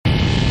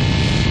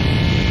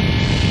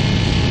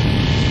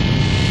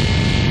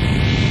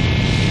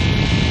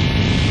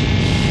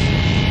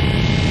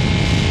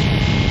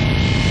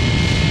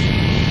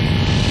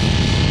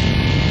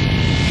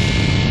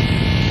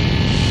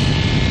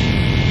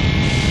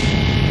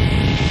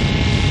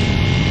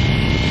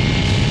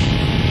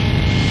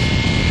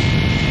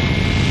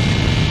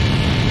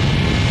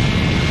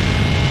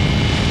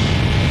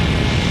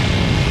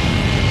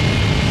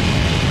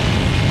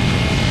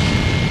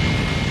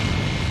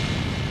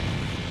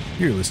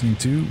You're listening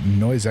to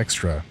Noise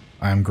Extra.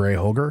 I'm Gray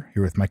Holger,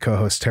 here with my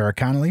co-host Tara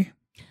Connolly.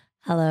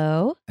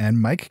 Hello.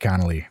 And Mike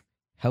Connolly.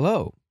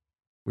 Hello.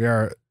 We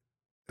are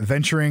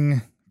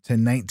venturing to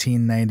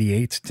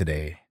 1998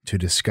 today to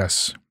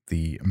discuss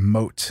the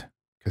Moat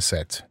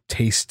cassette,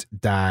 Taste,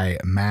 Die,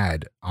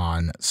 Mad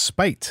on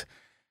Spite.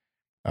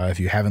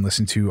 If you haven't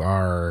listened to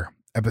our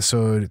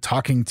episode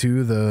talking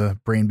to the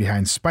brain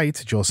behind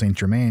Spite, Joel St.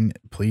 Germain,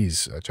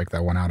 please check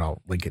that one out.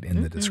 I'll link it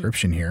in the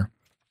description here.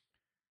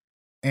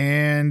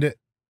 And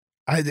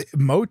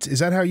Moat, is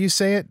that how you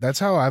say it? That's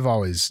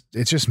how it's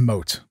just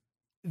Moat.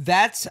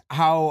 That's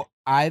how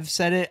I've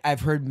said it.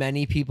 I've heard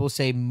many people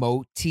say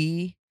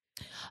Moti.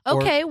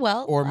 Okay,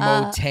 or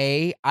Mote.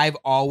 I've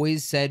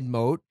always said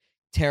Moat.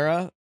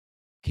 Tara,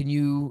 can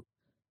you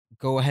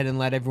go ahead and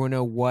let everyone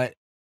know what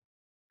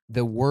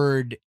the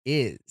word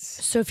is?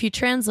 So if you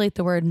translate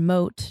the word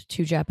moat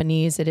to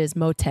Japanese, it is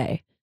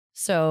mote.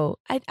 So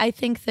I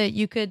think that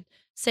you could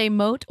say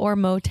moat or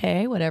mote,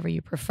 whatever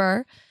you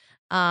prefer.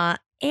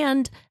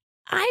 And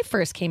I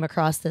first came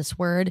across this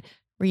word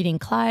reading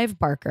Clive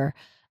Barker.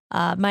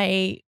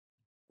 My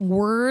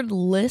word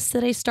list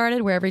that I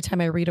started, where every time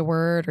I read a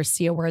word or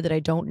see a word that I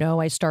don't know,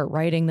 I start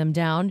writing them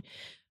down.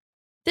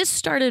 This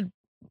started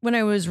when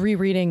I was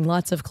rereading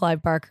lots of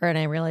Clive Barker, and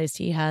I realized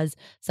he has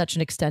such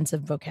an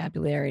extensive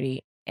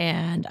vocabulary.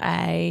 And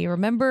I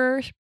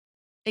remember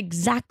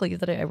exactly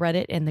that I read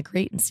it in The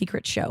Great and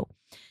Secret Show.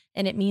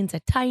 And it means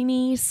a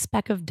tiny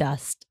speck of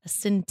dust, a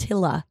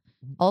scintilla.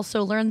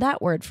 Also learned that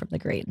word from The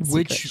Great and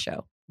Secret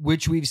Show.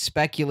 Which we've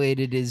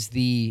speculated is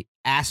the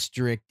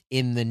asterisk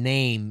in the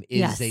name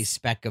is a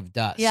speck of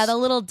dust. Yeah, the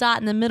little dot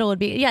in the middle would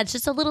be, it's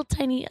just a little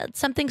tiny,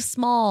 something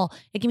small.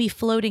 It can be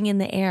floating in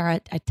the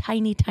air. A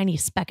tiny, tiny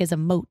speck is a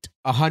moat.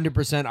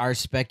 100% our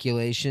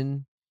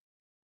speculation.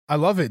 I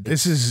love it.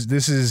 This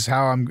is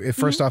how I'm,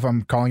 first off,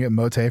 I'm calling it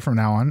Mote from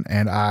now on.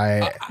 And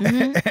I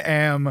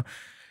am,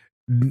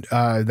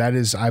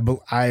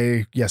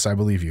 yes, I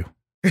believe you.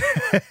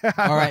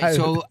 All right,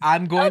 so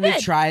I'm going to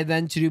try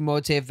then to do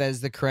Mote if that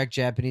is the correct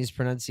Japanese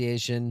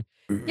pronunciation.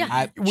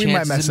 Yeah, we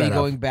might mess that up.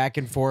 Going back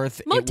and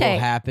forth, Mote. It will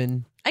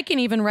happen. I can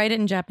even write it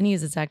in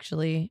Japanese. It's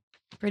actually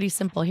pretty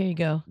simple. Here you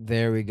go.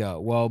 There we go.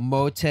 Well,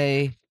 Mote,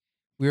 we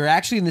were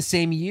actually in the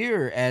same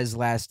year as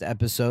last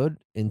episode,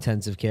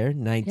 Intensive Care,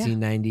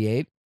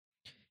 1998.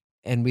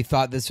 And we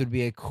thought this would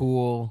be a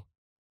cool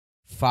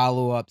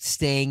follow-up,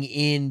 staying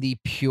in the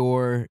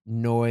pure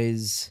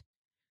noise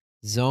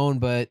zone.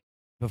 But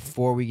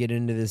before we get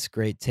into this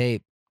great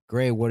tape,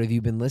 Gray, what have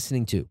you been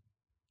listening to?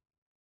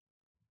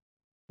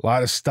 A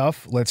lot of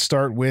stuff. Let's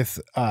start with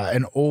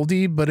an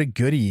oldie but a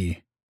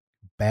goodie.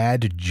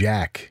 Bad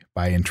Jack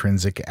by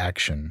Intrinsic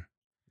Action.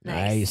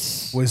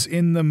 Nice. Was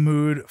in the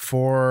mood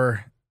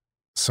for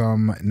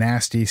some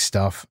nasty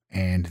stuff,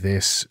 and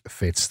this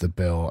fits the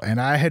bill.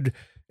 And it'd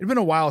been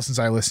a while since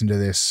I listened to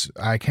this.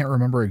 I can't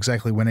remember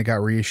exactly when it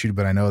got reissued,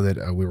 but I know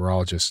that we were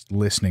all just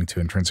listening to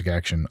Intrinsic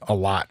Action a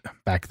lot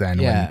back then.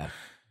 Yeah. When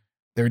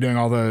they were doing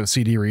all the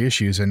CD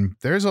reissues, and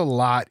there's a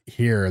lot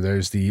here.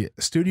 There's the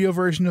studio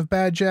version of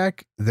Bad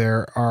Jack.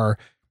 There are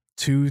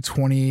 3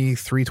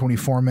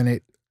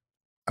 24-minute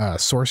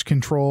source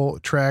control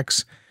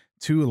tracks,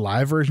 2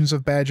 live versions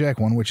of Bad Jack,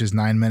 one which is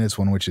 9 minutes,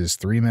 one which is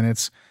 3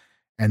 minutes,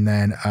 and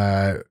then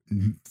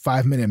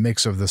 5-minute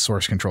mix of the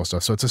source control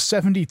stuff. So it's a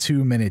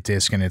 72-minute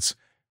disc, and it's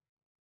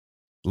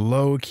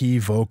low-key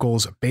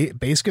vocals.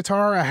 Bass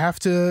guitar, I have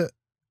to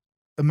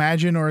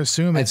imagine or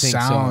assume it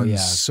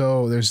sounds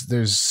so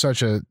there's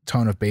such a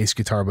tone of bass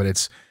guitar, but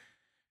it's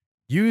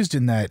used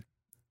in that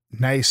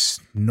nice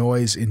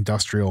noise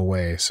industrial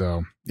way.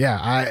 So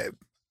yeah,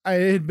 I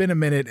had been a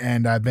minute,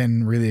 and I've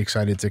been really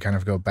excited to kind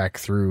of go back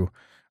through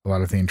a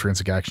lot of the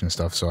Intrinsic Action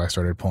stuff. So I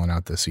started pulling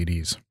out the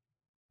CDs.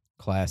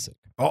 Classic.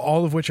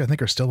 All of which I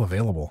think are still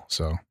available.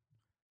 So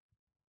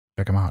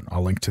check them out.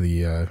 I'll link to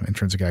the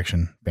Intrinsic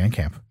Action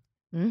Bandcamp.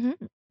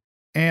 Mm-hmm.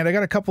 And I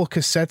got a couple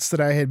cassettes that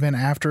I had been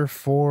after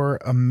for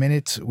a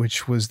minute,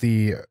 which was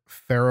the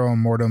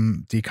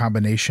Ferromortem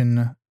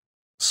Decombination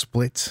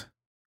Split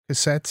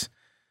cassette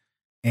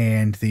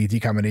and the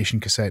Decombination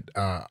cassette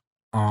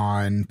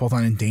both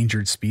on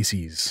Endangered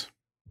Species.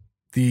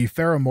 The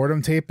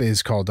Ferromortem tape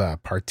is called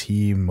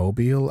Partie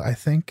Mobile, I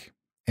think,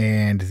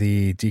 and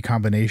the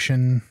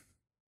Decombination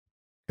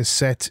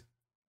cassette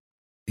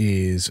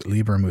is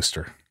Liber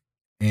Muster.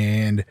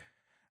 And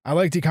I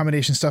like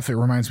decombination stuff. It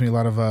reminds me a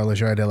lot of Le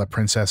Joie de la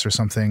Princesse or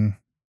something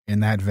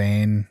in that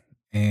vein.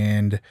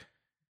 And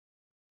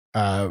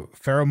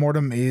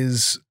Ferromortem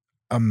is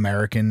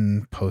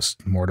American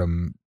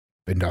post-mortem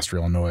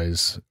industrial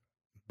noise.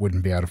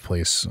 Wouldn't be out of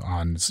place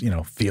on,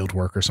 field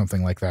work or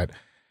something like that.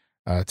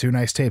 2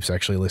 nice tapes. I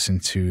actually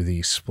listened to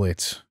the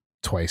split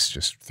twice,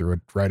 just threw it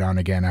right on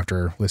again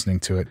after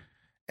listening to it.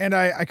 And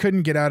I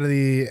couldn't get out of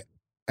the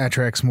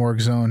Atrax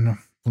Morgue Zone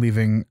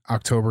leaving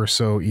October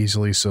so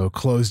easily. So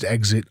Closed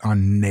Exit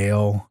on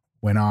Nail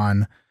went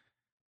on,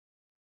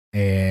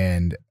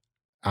 and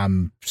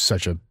I'm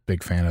such a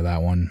big fan of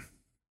that one.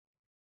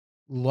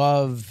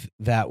 Love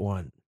that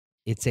one.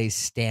 It's a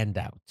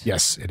standout.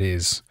 Yes, it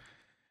is.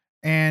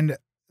 And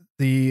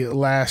The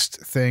last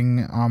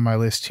thing on my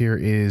list here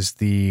is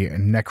the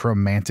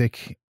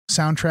Necromantic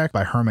soundtrack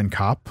by Herman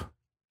Kopp.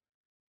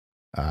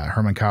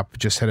 Herman Kopp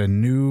just had a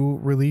new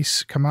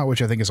release come out,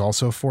 which I think is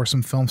also for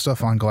some film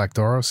stuff on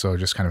Galactoro. So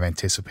just kind of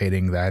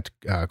anticipating that,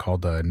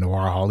 called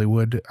Noir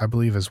Hollywood, I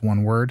believe is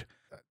one word.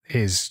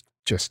 His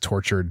just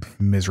tortured,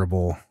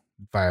 miserable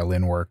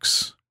violin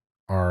works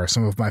are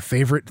some of my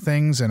favorite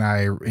things, and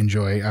I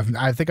enjoy.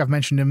 I think I've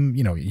mentioned him,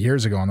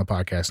 years ago on the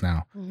podcast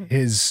now. Mm-hmm.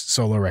 His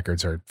solo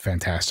records are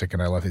fantastic,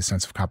 and I love his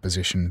sense of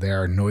composition. They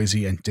are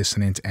noisy and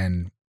dissonant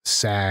and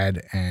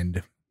sad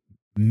and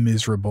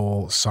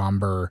miserable,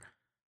 somber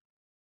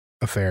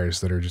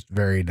affairs that are just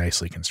very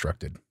nicely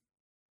constructed.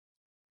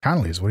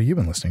 Connolly's, what have you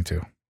been listening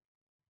to?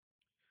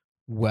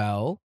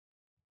 Well,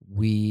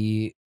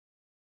 we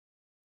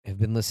have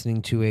been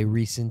listening to a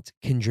recent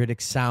Chondritic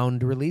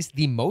Sound release,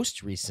 the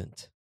most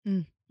recent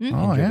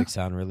Chondritic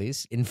Sound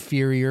release,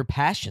 Inferior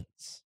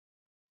Passions.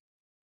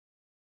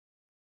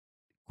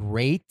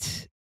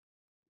 Great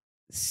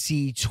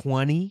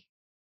C20.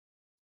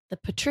 The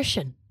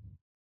Patrician.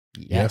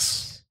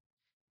 Yes.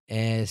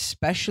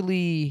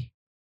 Especially,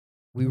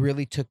 we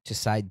really took to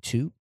side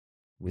 2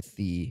 with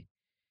the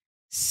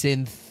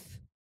synth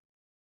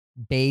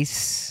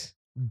bass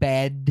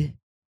bed,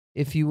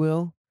 if you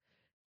will.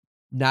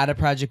 Not a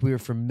project we were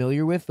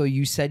familiar with, though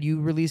you said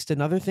you released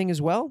another thing as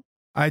well.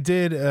 I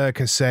did a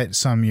cassette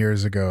some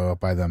years ago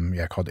by them,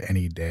 called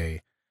Any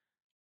Day.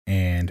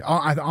 And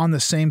on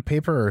the same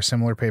paper or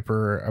similar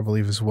paper, I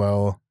believe as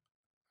well.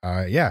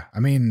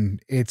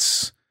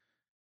 It's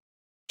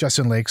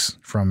Justin Lakes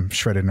from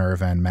Shredded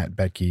Nerve and Matt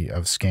Betke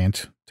of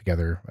Scant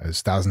together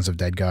as Thousands of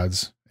Dead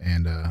Gods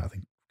and I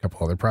think a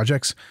couple other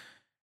projects.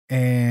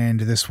 And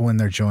this one,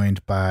 they're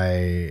joined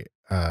by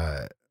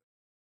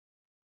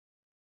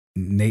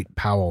Nate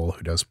Powell,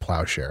 who does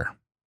Plowshare.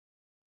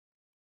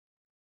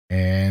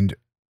 And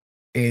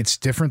it's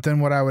different than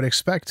what I would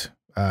expect,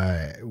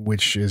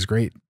 which is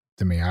great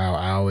to me.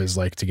 I always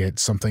like to get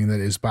something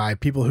that is by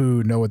people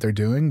who know what they're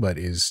doing, but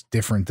is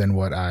different than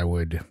what I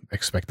would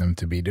expect them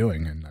to be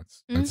doing. And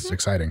that's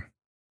exciting.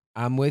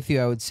 I'm with you.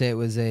 I would say it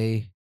was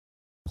a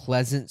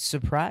pleasant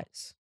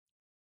surprise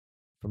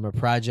from a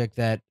project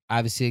that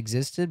obviously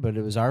existed, but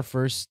it was our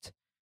first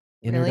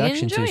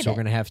introduction to, so we're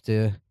going to have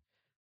to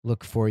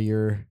look for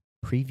your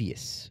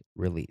previous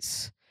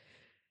release.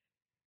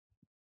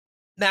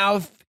 Now,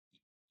 if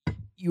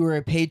you were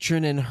a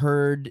patron and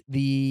heard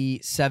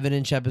the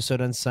 7-inch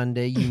episode on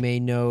Sunday, you may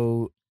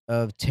know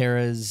of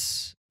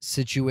Tara's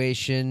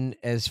situation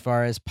as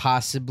far as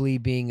possibly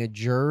being a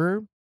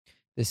juror.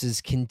 This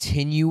is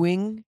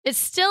continuing. It's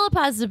still a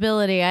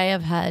possibility. I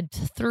have had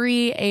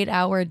 3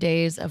 8-hour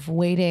days of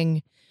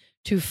waiting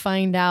to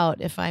find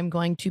out if I'm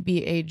going to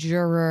be a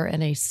juror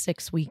in a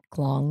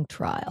 6-week-long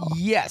trial.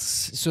 Yes.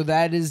 So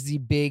that is the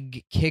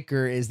big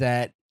kicker, is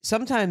that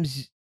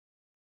sometimes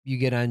you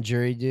get on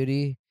jury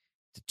duty,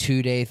 it's a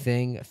 2-day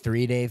thing, a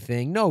 3-day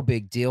thing, no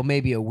big deal,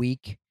 maybe a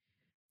week.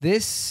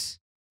 This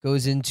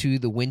goes into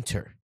the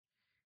winter.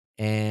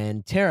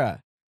 And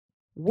Tara,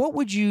 what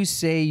would you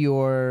say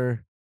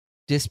your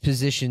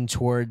disposition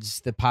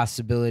towards the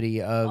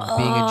possibility of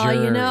being a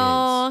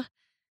juror is?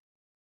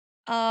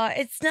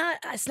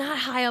 It's not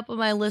high up on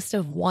my list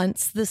of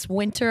wants this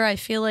winter. I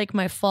feel like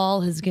my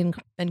fall has been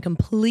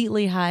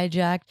completely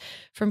hijacked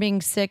from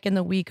being sick in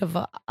the week of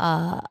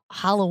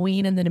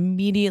Halloween and then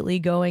immediately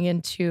going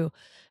into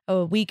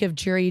a week of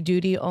jury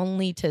duty,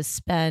 only to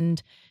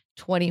spend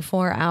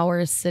 24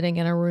 hours sitting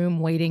in a room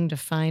waiting to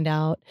find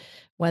out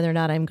whether or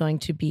not I'm going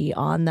to be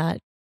on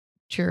that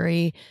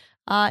jury.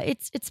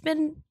 It's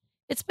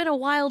been a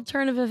wild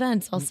turn of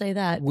events, I'll say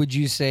that. Would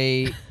you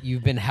say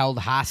you've been held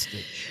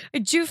hostage? I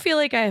do feel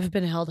like I have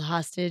been held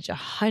hostage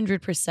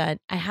 100%.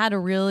 I had a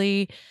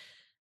really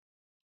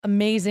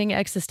amazing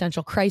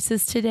existential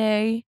crisis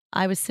today.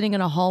 I was sitting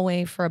in a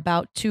hallway for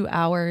about 2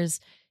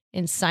 hours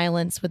in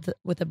silence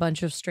with a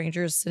bunch of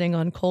strangers sitting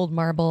on cold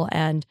marble,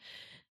 and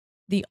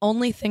the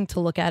only thing to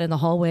look at in the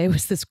hallway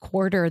was this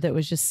quarter that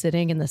was just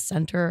sitting in the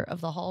center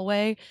of the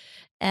hallway,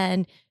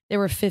 and there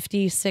were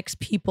 56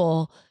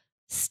 people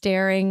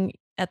staring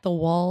at the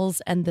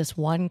walls and this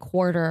one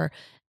quarter.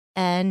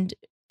 And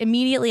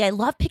immediately I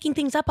love picking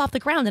things up off the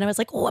ground, and I was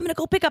like, oh, I'm gonna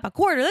go pick up a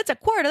quarter. That's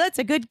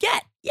a good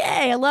get.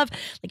 Yay. I love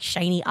like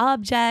shiny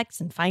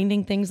objects and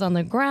finding things on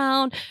the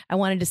ground. I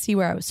wanted to see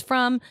where I was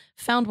from.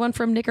 Found one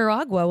from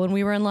Nicaragua when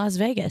we were in Las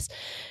Vegas.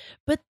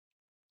 But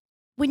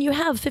when you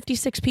have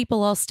 56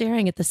 people all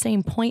staring at the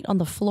same point on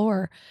the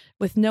floor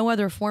with no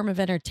other form of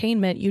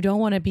entertainment, you don't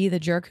want to be the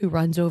jerk who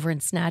runs over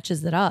and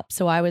snatches it up.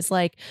 So I was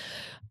like,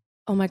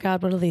 oh my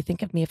God, what do they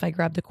think of me if I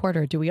grab the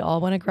quarter? Do we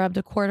all want to grab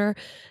the quarter?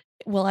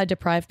 Will I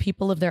deprive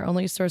people of their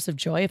only source of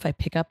joy if I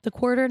pick up the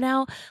quarter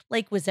now?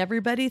 Like, was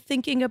everybody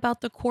thinking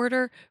about the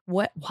quarter?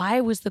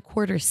 Why was the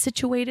quarter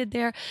situated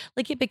there?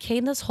 Like, it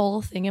became this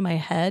whole thing in my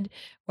head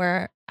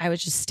where I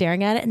was just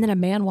staring at it, and then a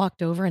man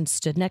walked over and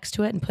stood next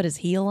to it and put his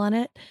heel on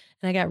it.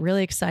 And I got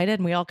really excited,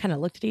 and we all kind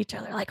of looked at each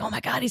other like, oh my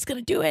God, he's going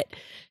to do it.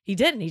 He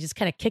didn't. He just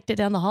kind of kicked it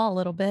down the hall a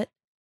little bit.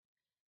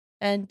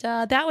 And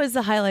that was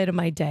the highlight of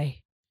my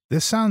day.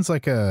 This sounds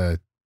like a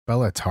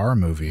Bella Tarr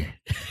movie.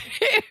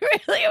 It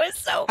really was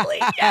so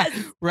bleak.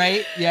 Yes.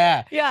 Right?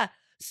 Yeah. Yeah.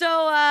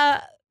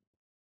 So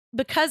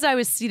because I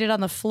was seated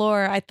on the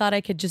floor, I thought I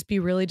could just be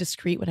really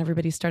discreet when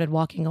everybody started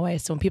walking away.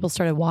 So when people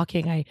started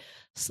walking, I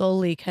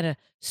slowly kind of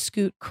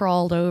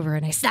crawled over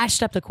and I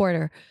snatched up the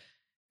quarter.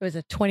 It was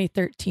a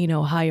 2013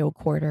 Ohio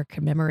quarter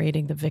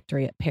commemorating the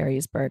victory at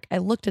Perrysburg. I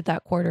looked at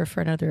that quarter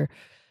for another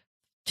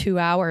 2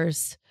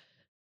 hours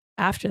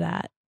after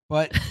that.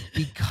 But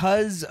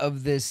because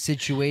of this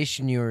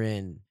situation you're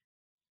in,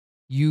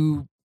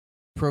 you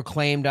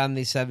proclaimed on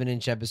the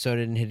 7-inch episode,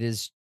 and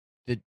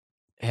that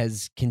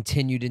has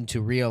continued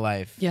into real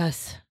life.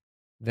 Yes.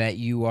 That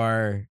you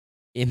are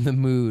in the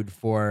mood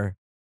for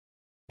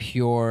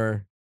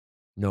pure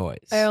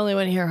noise. I only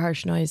want to hear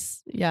harsh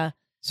noise. Yeah.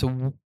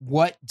 So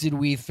what did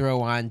we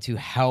throw on to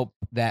help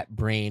that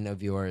brain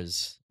of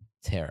yours,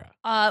 Tara?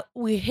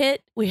 We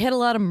hit a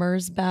lot of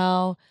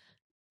Merzbow.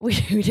 We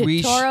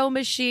did Toro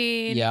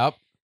Machine. Yep.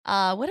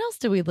 What else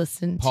did we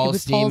listen to? Paul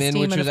Steeman,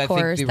 which was, of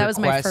course. I think, that was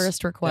my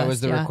first request. That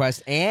was the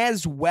request,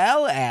 as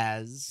well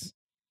as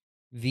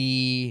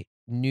the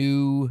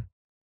new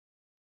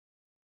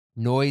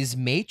Noise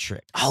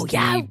Matrix. Oh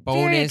yeah,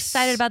 very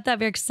excited about that.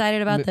 Very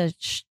excited about the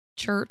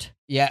shirt.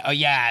 Yeah. Oh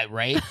yeah.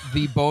 Right.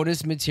 The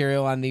bonus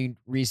material on the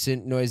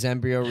recent Noise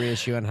Embryo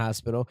reissue on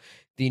Hospital.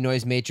 The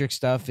Noise Matrix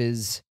stuff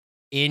is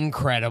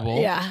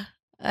incredible. Yeah.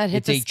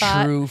 It's a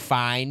true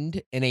find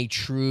and a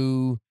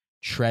true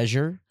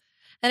treasure.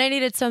 And I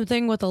needed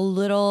something with a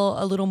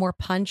little more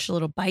punch, a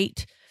little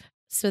bite.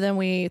 So then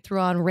we threw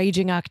on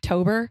Raging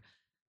October.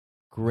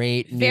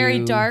 Great.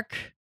 Very dark.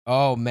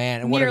 Oh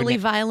man. And nearly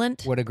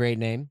violent. What a great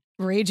name.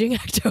 Raging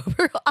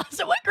October.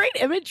 Also, what great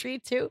imagery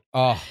too.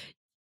 Oh.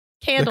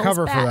 Candles, the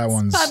cover bats, for that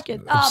one's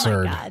pumpkin.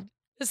 absurd. Oh my God.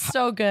 It's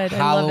so good.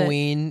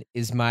 Halloween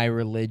is my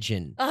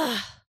religion.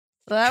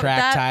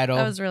 Track title.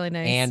 That was really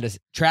nice. And a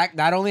track,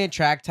 not only a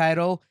track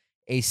title,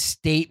 a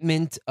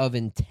statement of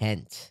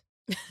intent.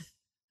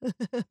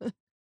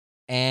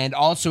 And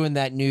also in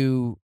that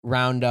new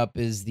roundup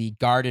is the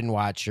Garden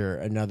Watcher,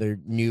 another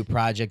new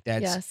project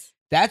that's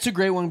a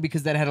great one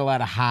because that had a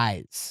lot of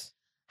highs.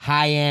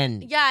 High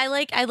end. Yeah,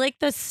 I like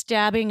the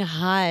stabbing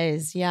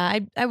highs. Yeah,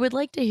 I would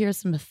like to hear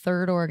some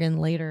third organ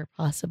later,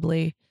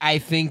 possibly. I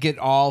think it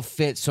all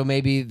fits, so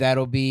maybe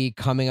that'll be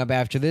coming up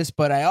after this.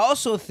 But I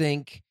also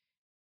think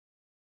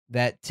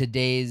that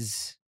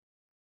today's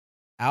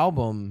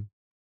album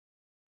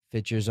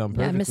features on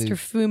perfectly. Yeah, Mr.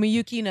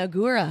 Fumiyuki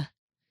Nagura.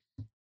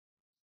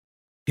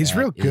 He's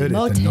real good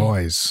at the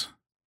noise.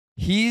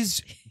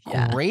 He's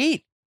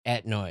great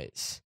at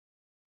noise.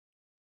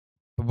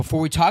 But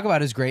before we talk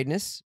about his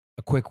greatness,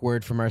 a quick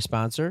word from our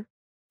sponsor.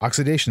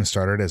 Oxidation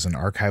started as an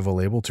archival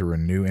label to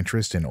renew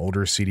interest in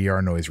older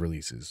CDR noise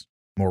releases.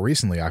 More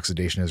recently,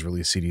 Oxidation has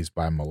released CDs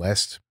by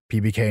Molest,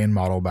 PBK and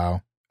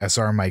Modelbau,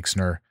 SR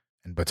Meixner,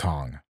 and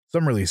Batong.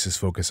 Some releases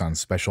focus on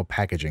special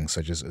packaging,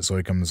 such as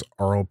Zoicum's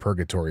Aural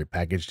Purgatory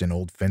packaged in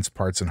old fence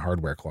parts and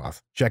hardware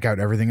cloth. Check out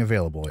everything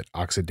available at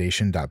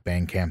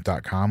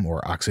oxidation.bandcamp.com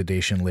or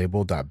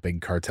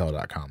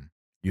oxidationlabel.bigcartel.com.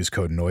 Use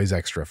code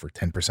NOISEXTRA for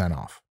 10%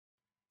 off.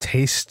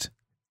 Taste,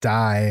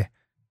 Die,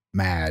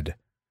 Mad.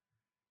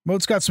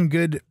 Mode's got some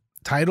good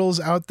titles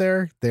out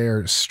there.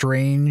 They're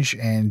strange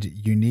and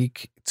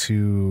unique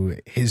to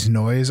his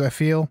noise, I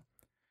feel.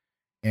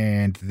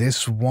 And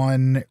this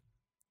one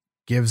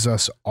gives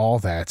us all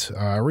that.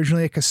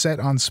 Originally a cassette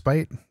on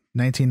Spite,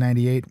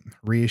 1998,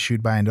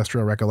 reissued by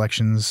Industrial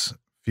Recollections a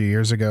few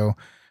years ago.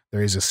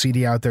 There is a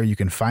CD out there you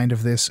can find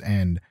of this,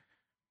 and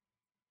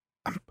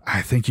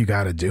I think you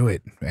got to do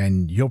it.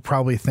 And you'll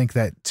probably think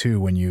that too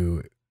when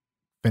you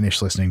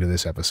finish listening to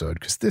this episode,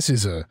 because this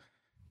is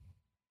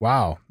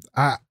wow.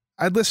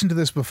 I'd listened to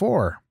this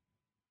before.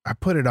 I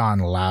put it on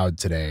loud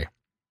today.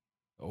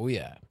 Oh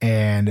yeah.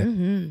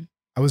 And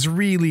I was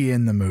really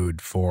in the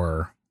mood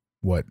for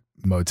what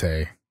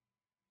Mote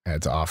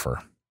had to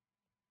offer.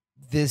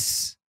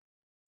 This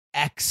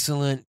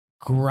excellent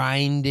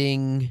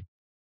grinding,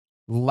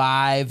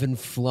 live and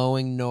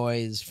flowing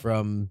noise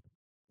from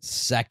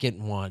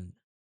second one.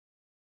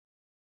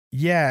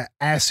 Yeah,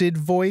 acid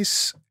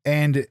voice.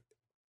 And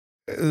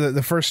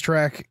the first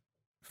track,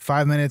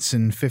 5 minutes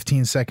and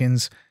 15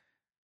 seconds,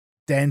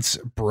 dense,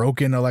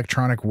 broken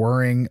electronic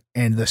whirring,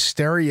 and the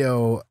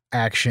stereo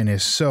action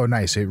is so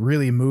nice. It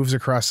really moves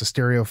across the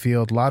stereo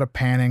field, a lot of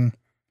panning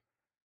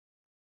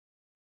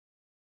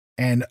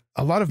and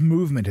a lot of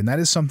movement. And that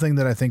is something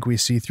that I think we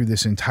see through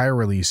this entire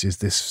release, is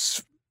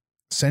this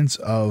sense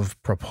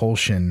of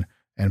propulsion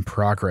and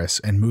progress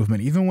and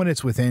movement. Even when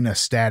it's within a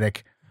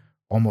static,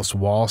 almost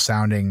wall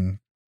sounding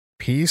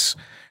piece,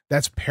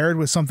 that's paired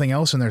with something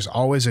else. And there's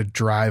always a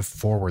drive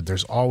forward.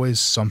 There's always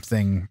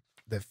something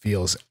that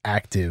feels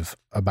active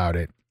about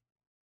it.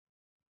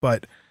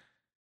 But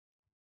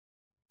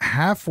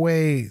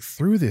halfway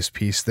through this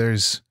piece,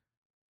 there's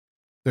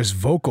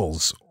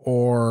vocals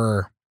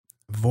or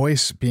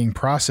voice being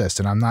processed,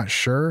 and I'm not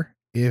sure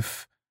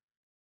if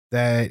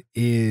that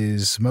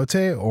is Mote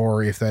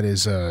or if that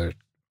is a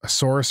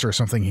source or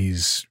something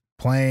he's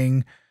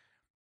playing.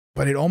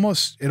 but it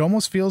almost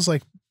feels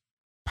like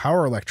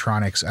power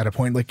electronics at a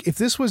point. Like if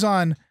this was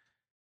on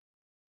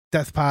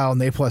Death Pile,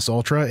 Ne Plus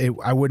Ultra,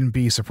 I wouldn't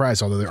be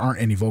surprised, although there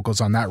aren't any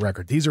vocals on that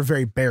record. These are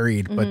very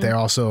buried, but they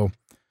also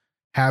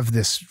have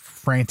this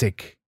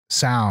frantic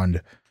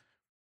sound.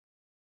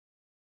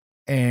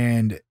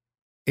 And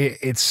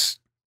it's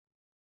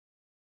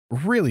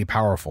really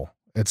powerful.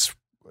 It's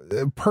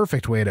a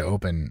perfect way to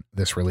open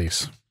this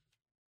release.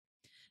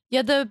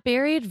 Yeah, the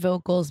buried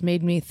vocals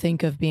made me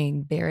think of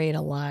being buried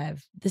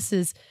alive. This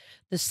is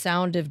the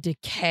sound of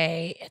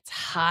decay. It's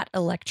hot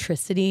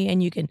electricity,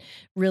 and you can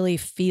really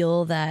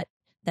feel that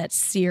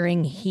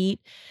searing heat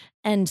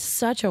and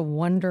such a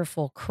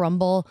wonderful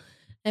crumble.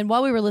 And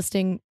while we were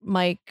listening,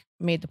 Mike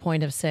made the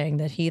point of saying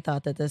that he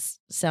thought that this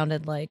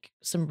sounded like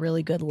some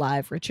really good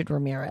live Richard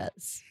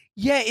Ramirez.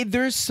 Yeah,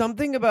 there's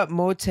something about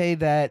Mote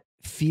that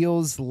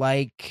feels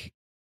like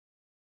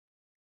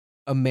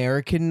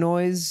American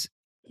noise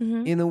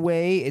in a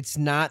way. It's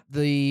not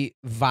the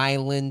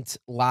violent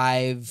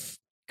live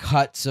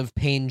cuts of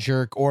Pain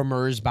Jerk or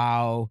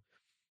Merzbow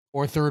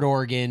or Third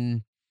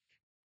Organ.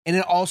 And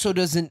it also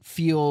doesn't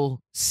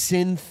feel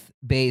synth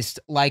based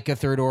like a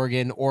Third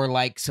Organ or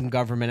like some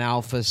Government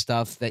Alpha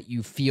stuff that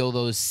you feel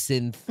those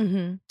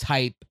synth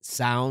type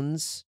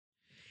sounds.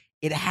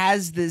 It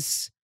has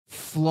this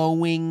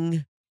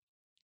flowing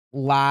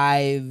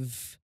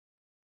live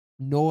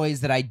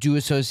noise that I do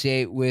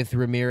associate with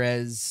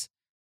Ramirez.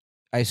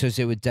 I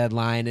associate with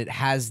Deadline. It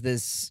has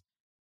this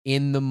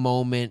in the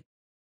moment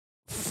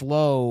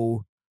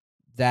flow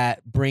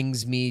that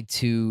brings me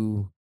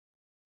to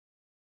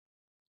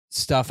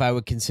stuff I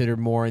would consider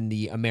more in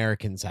the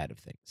American side of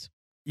things.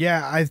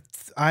 Yeah,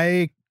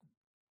 I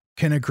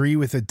can agree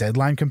with the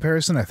Deadline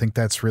comparison. I think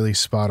that's really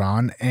spot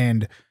on.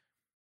 And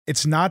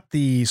it's not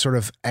the sort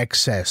of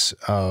excess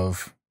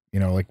of,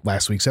 like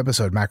last week's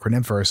episode,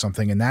 Macronympha or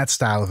something in that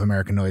style of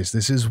American noise.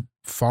 This is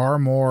far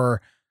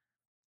more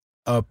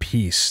a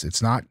piece.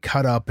 It's not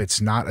cut up.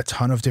 It's not a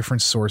ton of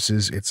different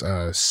sources. It's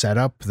a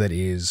setup that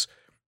is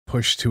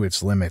pushed to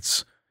its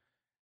limits.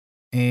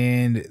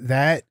 And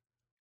that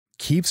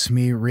keeps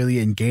me really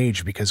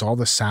engaged because all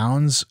the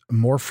sounds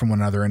morph from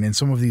one another. And in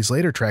some of these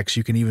later tracks,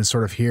 you can even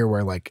sort of hear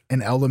where like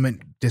an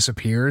element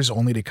disappears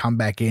only to come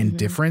back in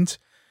different.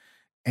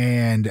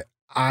 And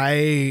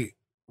I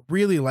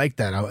really like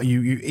that.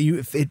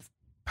 If it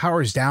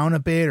powers down a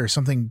bit or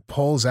something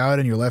pulls out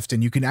and you're left,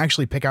 and you can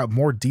actually pick out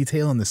more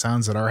detail in the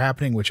sounds that are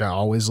happening, which I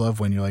always love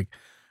when you're like,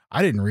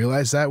 I didn't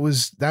realize that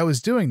was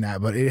doing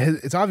that, but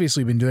it's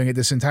obviously been doing it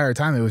this entire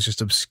time. It was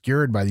just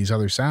obscured by these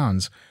other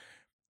sounds.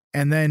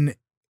 And then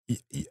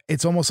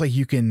it's almost like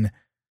you can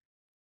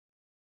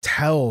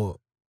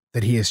tell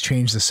that he has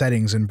changed the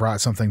settings and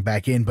brought something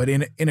back in, but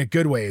in a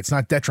good way. It's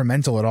not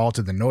detrimental at all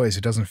to the noise.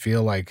 It doesn't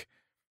feel like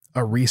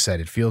a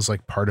reset. It feels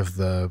like part of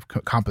the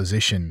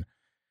composition.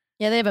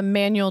 Yeah, they have a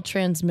manual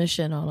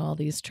transmission on all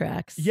these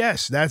tracks.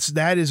 Yes,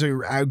 that is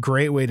a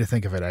great way to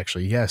think of it,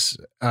 actually. Yes.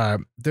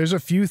 There's a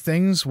few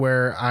things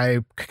where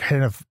I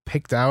kind of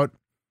picked out,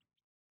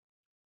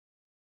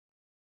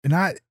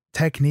 not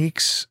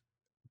techniques,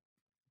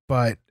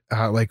 but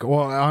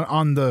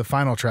on the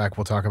final track,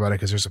 we'll talk about it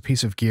because there's a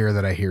piece of gear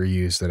that I hear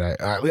used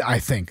that I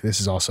think, this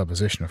is all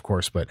supposition, of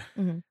course, but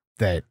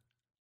that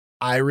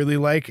I really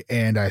like,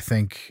 and I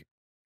think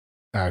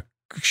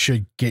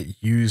should get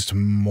used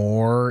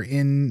more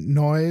in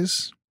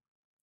noise.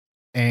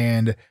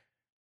 And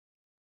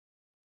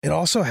it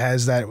also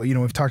has that,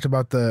 we've talked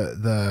about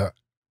the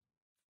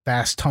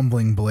fast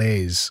tumbling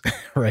blaze,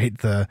 right?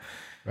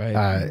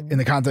 In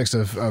the context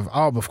of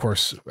Alb, of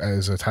course,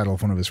 as a title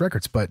of one of his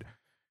records, but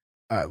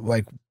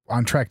like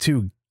on track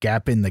 2,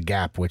 Gap in the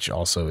Gap, which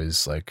also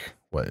is like,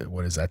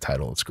 what is that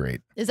title? It's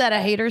great. Is that a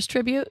Haters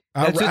tribute?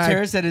 That's what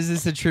Tara said. Is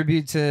this a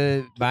tribute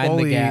to Mind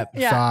the Gap?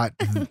 Thought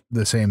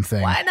the same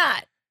thing. Why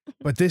not?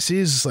 But this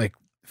is like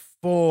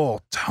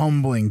full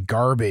tumbling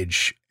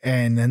garbage.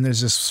 And then there's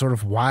this sort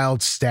of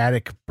wild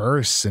static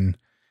bursts and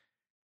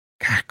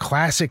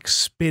classic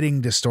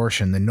spitting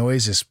distortion. The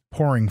noise is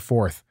pouring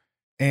forth.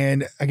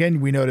 And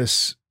again, we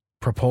notice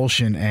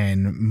propulsion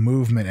and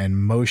movement and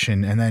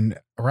motion. And then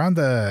around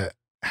the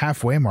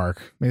halfway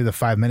mark, maybe the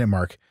 5-minute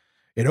mark,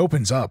 it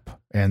opens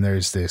up and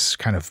there's this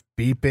kind of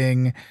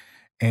beeping,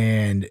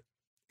 and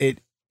it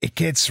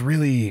gets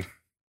really,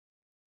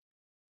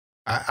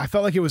 I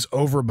felt like it was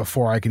over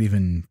before I could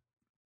even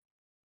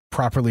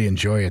properly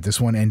enjoy it.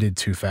 This one ended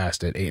too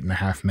fast at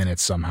 8.5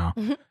 minutes somehow.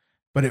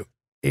 But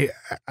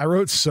I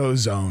wrote so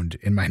zoned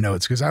in my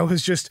notes because I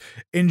was just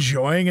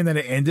enjoying, and then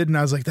it ended and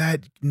I was like,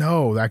 that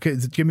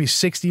could give me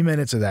 60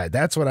 minutes of that.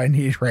 That's what I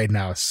need right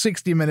now.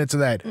 60 minutes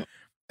of that.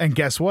 And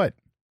guess what?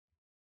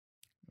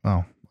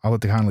 Well, I'll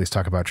let the Connollys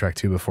talk about track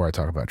 2 before I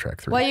talk about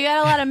track 3. Well, you got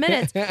a lot of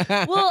minutes.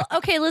 Well,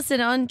 okay,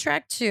 listen, on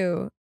track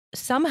 2,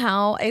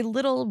 somehow a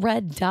little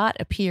red dot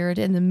appeared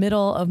in the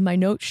middle of my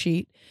note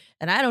sheet,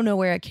 and I don't know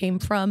where it came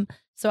from.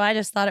 So I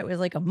just thought it was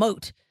like a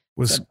moat.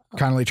 Was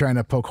Connolly trying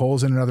to poke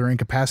holes in another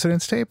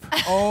incapacitance tape?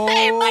 Oh,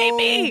 it might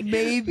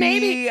be.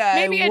 Maybe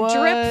a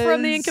drip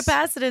from the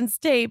incapacitance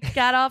tape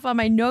got off on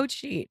my note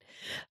sheet.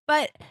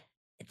 But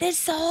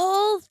this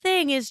whole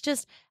thing is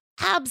just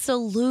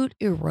absolute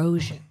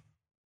erosion.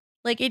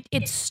 Like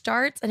it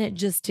starts and it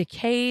just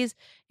decays,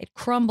 it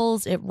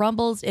crumbles, it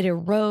rumbles, it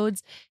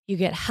erodes. You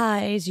get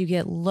highs, you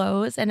get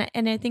lows. And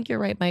I think you're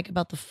right, Mike,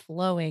 about the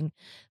flowing.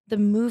 The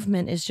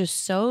movement is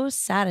just so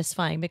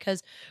satisfying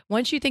because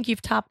once you think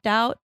you've topped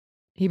out,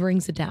 he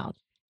brings it down.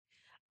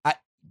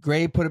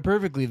 Gray put it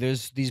perfectly.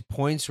 There's these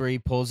points where he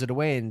pulls it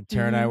away, and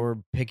Tara and I were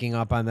picking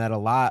up on that a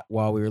lot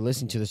while we were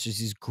listening to this. Just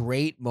these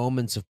great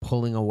moments of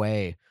pulling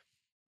away,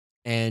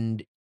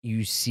 and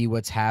you see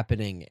what's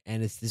happening,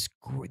 and it's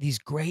these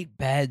great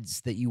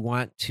beds that you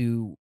want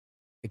to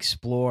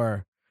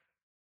explore,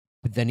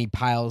 but then he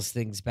piles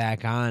things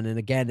back on, and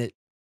again,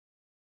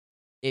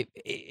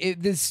 it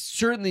this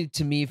certainly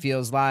to me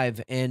feels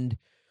live. And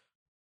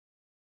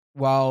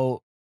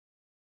while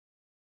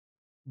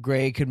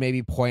Gray could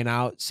maybe point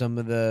out some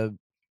of the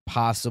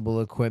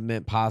possible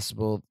equipment,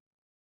 possible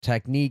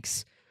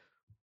techniques,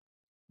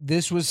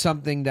 this was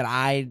something that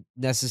I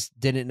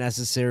didn't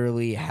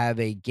necessarily have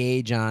a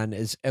gauge on,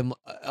 as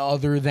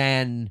other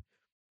than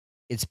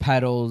its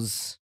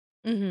pedals,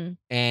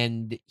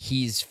 and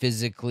he's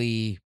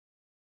physically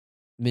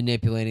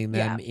manipulating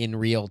them in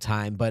real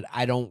time. But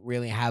I don't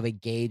really have a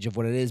gauge of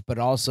what it is. But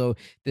also,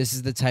 this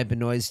is the type of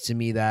noise to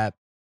me that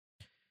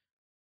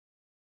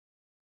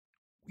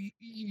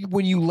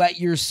when you let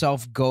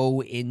yourself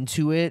go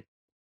into it,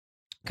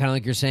 kind of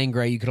like you're saying,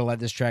 Gray, you could have let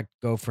this track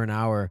go for an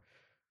hour.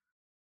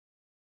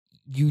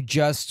 You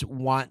just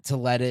want to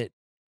let it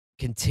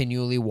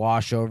continually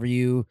wash over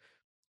you,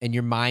 and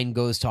your mind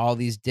goes to all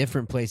these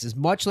different places.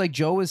 Much like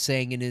Joe was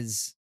saying in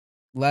his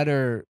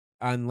letter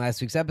on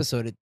last week's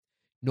episode,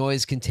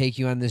 noise can take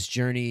you on this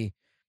journey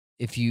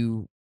if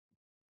you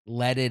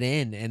let it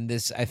in. And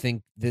I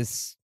think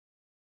this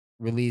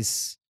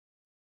release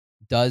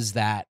does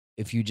that.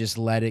 If you just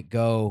let it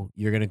go,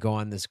 you're going to go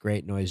on this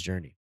great noise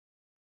journey.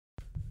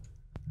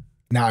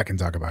 Now I can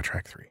talk about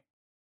track 3.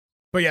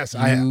 But yes,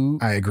 I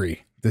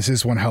agree. This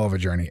is one hell of a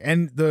journey.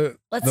 And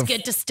let's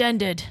get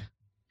distended.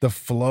 The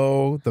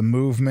flow, the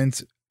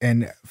movement,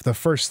 and the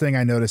first thing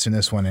I noticed in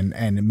this one,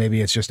 and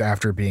maybe it's just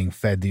after being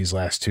fed these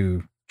last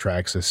 2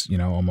 tracks, this,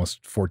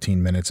 almost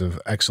 14 minutes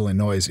of excellent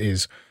noise,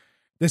 is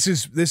this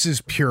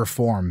is pure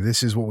form.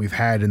 This is what we've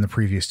had in the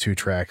previous 2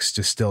 tracks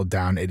distilled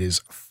down. It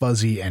is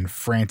fuzzy and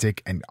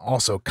frantic and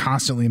also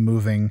constantly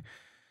moving.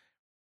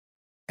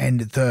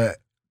 And the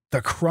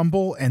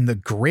crumble and the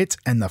grit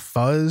and the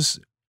fuzz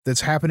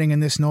that's happening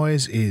in this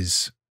noise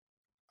is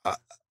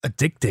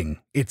addicting.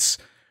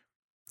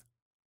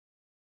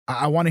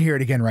 I want to hear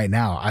it again right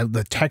now.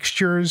 The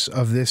textures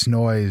of this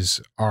noise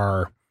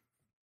are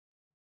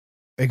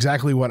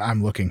exactly what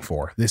I'm looking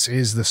for. This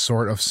is the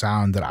sort of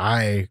sound that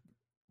I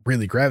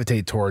really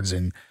gravitate towards,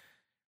 in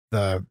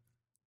the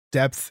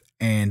depth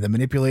and the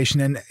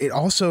manipulation. And it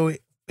also,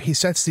 he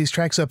sets these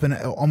tracks up in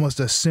almost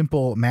a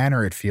simple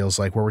manner, it feels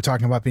like, where we're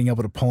talking about being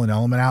able to pull an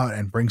element out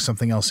and bring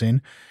something else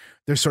in.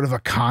 There's sort of a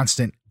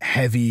constant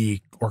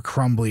heavy or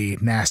crumbly,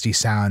 nasty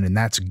sound, and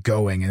that's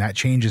going, and that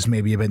changes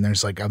maybe a bit. And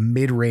there's like a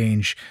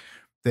mid-range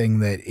thing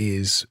that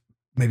is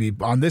maybe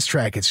on this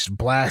track, it's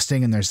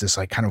blasting, and there's this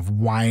like kind of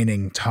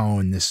whining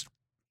tone.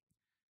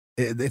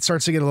 It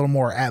starts to get a little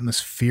more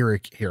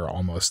atmospheric here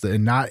almost,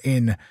 and not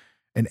in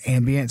an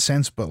ambient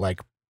sense, but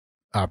like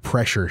a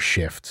pressure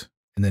shift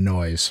in the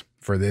noise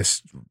for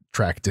this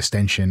track,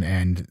 Distension,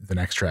 and the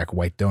next track,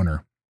 White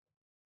Donor,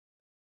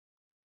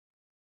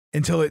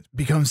 until it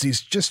becomes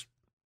these just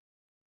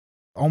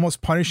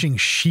almost punishing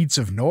sheets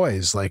of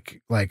noise,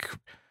 like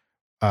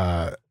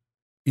a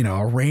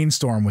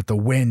rainstorm with the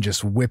wind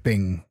just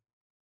whipping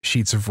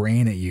sheets of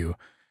rain at you.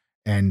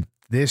 And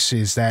this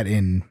is that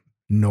in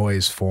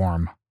noise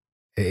form.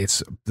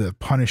 It's the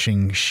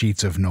punishing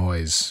sheets of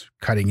noise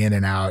cutting in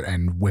and out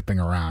and whipping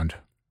around.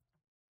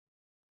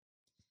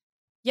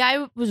 Yeah,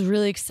 I was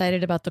really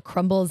excited about the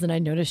crumbles, and I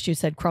noticed you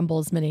said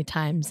crumbles many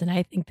times, and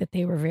I think that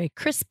they were very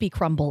crispy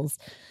crumbles.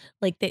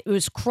 Like it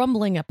was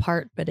crumbling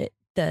apart, but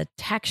the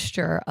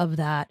texture of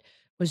that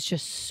was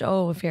just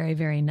so very,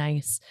 very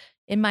nice.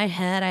 In my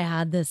head, I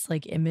had this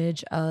like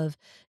image of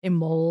a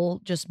mole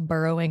just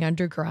burrowing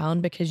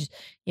underground, because,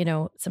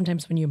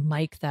 sometimes when you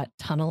mic that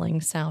tunneling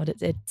sound,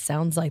 it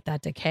sounds like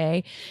that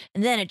decay.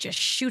 And then it just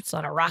shoots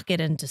on a rocket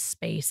into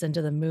space,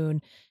 into the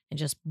moon, and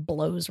just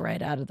blows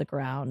right out of the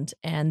ground.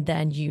 And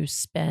then you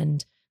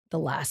spend the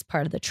last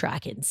part of the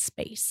track in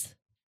space.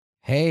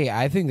 Hey,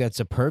 I think that's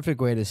a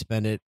perfect way to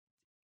spend it.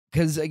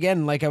 Because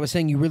again, like I was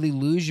saying, you really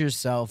lose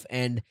yourself,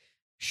 and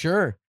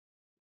sure,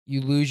 you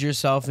lose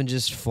yourself and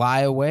just fly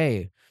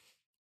away.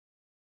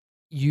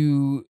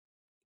 You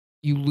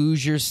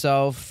lose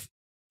yourself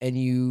and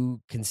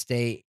you can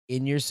stay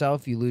in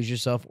yourself. You lose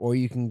yourself, or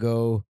you can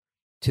go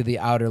to the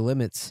outer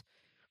limits.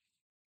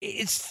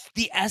 It's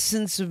the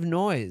essence of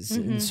noise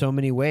in so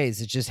many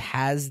ways. It just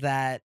has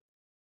that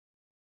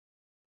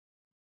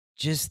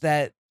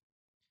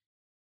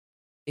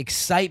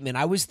excitement.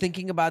 I was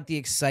thinking about the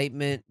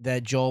excitement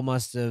that Joel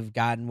must have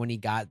gotten when he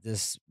got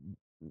this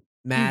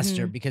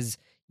master, because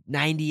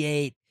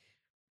 98,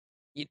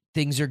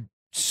 things are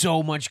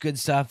so much good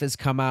stuff has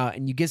come out,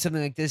 and you get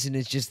something like this, and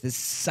it's just this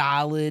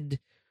solid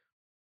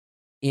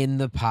in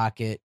the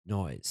pocket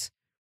noise.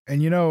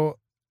 And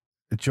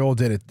Joel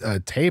did a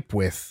tape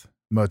with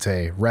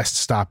Mote, Rest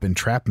Stop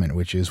Entrapment,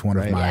 which is one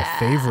of Right. my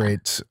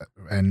favorite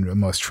and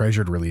most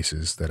treasured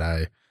releases that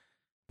I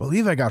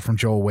believe I got from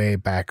Joel way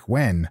back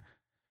when.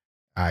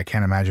 I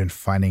can't imagine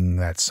finding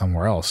that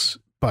somewhere else,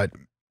 but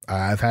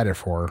I've had it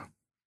for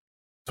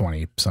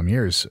 20 some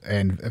years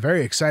and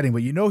very exciting.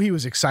 But he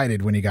was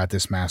excited when he got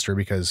this master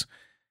because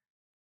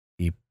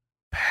he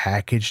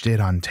packaged it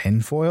on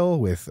tinfoil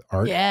with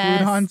art glued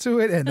onto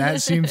it. And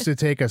that seems to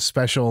take a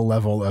special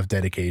level of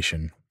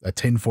dedication, a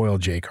tinfoil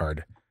J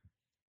card.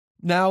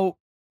 Now,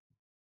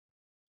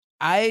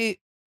 I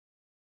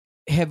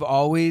have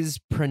always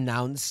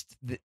pronounced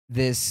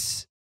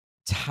this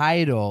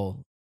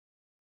title.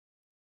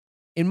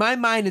 In my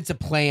mind, it's a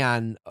play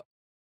on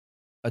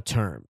a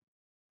term,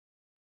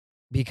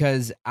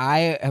 because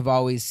I have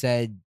always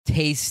said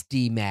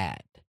tasty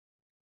mad,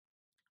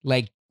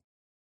 like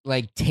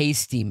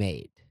tasty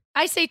made.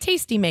 I say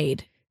tasty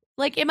made.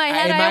 Like in my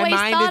head, In I my always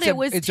mind, thought it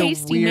was it's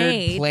tasty a weird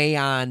made. play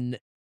on,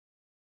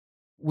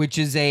 which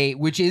is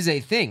a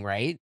thing,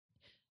 right?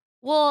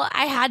 Well,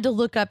 I had to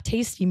look up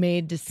tasty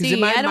made to see. in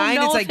my I don't mind,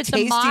 know it's if like it's a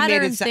Tasty Made,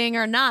 modern it's- thing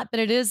or not, but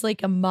it is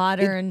like a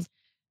modern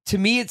To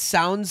me, it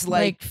sounds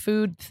like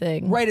food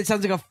thing. right. It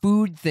sounds like a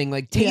food thing,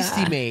 like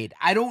tasty Yeah. made.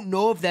 I don't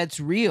know if that's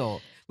real,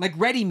 like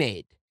ready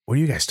made. What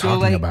are you guys So,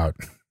 talking like, about?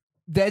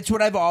 That's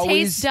what I've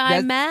always. Taste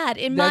die mad.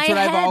 In my that's what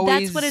I've head, that's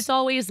always- what it's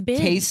always been.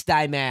 Taste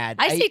die mad.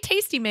 I say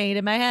tasty made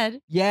in my head.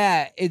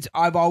 Yeah,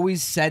 I've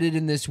always said it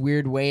in this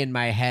weird way in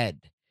my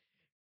head,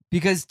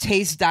 because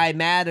taste die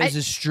mad is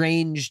a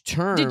strange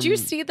term. Did you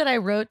see that I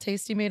wrote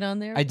tasty made on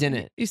there? I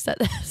didn't. You said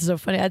that's so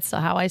funny. That's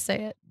how I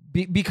say it.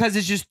 Because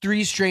it's just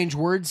three strange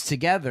words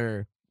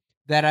together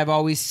that I've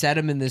always said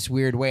them in this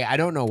weird way. I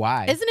don't know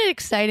why. Isn't it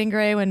exciting,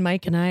 Gray, when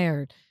Mike and I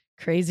are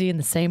crazy in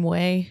the same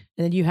way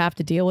and then you have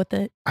to deal with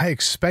it? I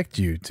expect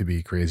you to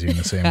be crazy in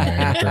the same way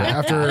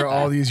after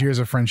all these years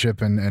of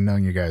friendship and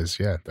knowing you guys.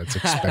 Yeah, that's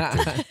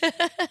expected.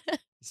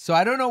 So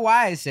I don't know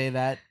why I say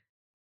that.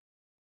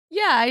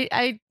 Yeah,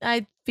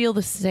 I feel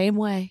the same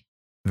way.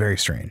 Very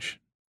strange.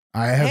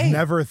 I have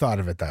never thought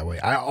of it that way.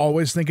 I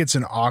always think it's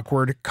an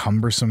awkward,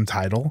 cumbersome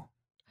title,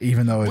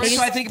 even though it's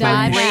So I think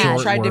die my three brain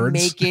short tried to words.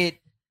 make it.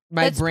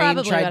 My That's brain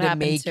probably tried what to happened,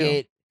 make too.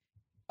 it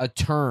a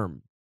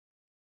term.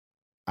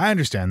 I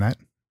understand that.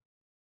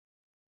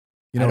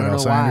 You I know what don't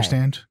else know I why.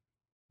 understand?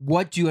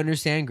 What do you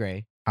understand,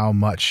 Gray? How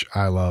much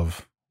I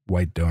love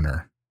White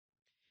Donor.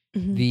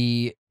 Mhm.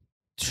 The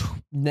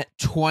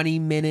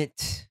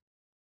 20-minute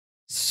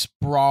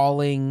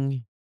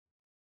sprawling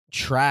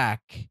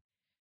track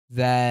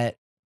that,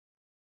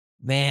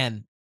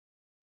 man,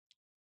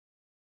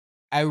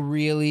 I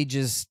really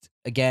just,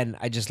 again,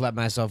 I just let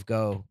myself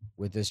go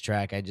with this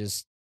track. I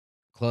just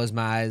closed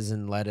my eyes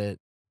and let it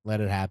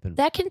happen.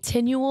 That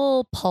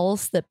continual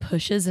pulse that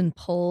pushes and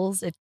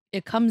pulls, it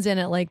comes in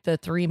at like the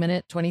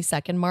 3-minute,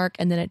 20-second mark,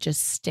 and then it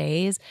just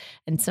stays.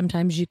 And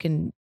sometimes you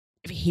can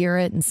hear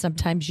it and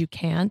sometimes you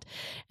can't.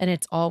 And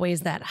it's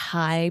always that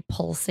high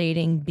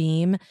pulsating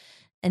beam.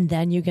 And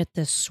then you get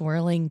this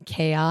swirling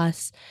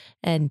chaos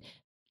and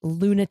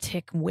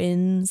lunatic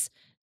winds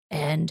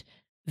and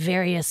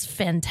various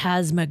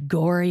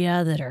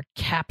phantasmagoria that are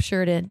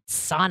captured in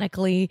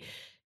sonically.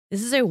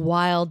 This is a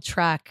wild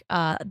track.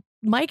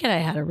 Mike and I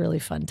had a really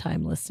fun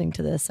time listening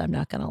to this. I'm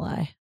not going to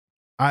lie.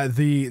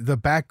 The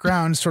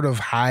background sort of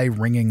high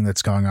ringing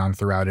that's going on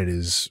throughout it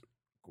is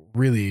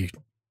really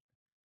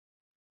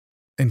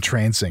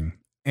entrancing.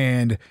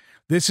 And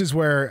this is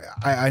where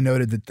I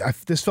noted that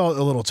this felt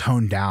a little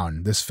toned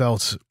down. This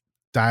felt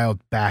dialed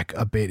back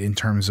a bit in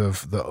terms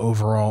of the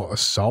overall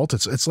assault.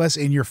 It's less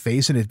in your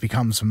face, and it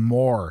becomes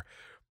more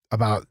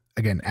about,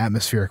 again,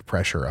 atmospheric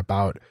pressure,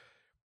 about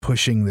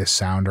pushing this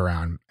sound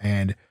around.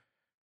 And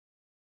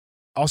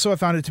also I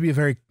found it to be a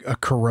very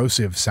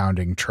corrosive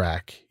sounding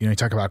track. You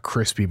talk about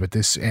crispy, but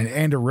this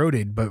and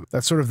eroded, but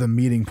that's sort of the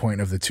meeting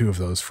point of the two of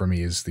those for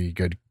me, is the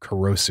good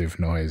corrosive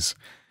noise.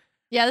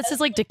 Yeah, this is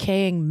like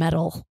decaying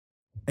metal.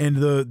 And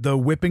the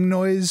whipping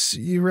noise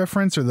you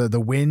reference, or the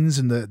winds,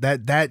 and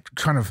that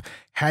kind of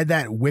had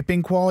that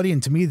whipping quality.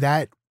 And to me,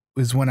 that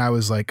was when I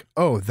was like,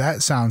 oh,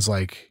 that sounds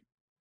like,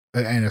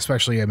 and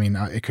especially, I mean,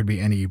 it could be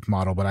any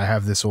model, but I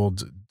have this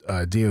old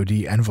DoD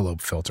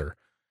envelope filter.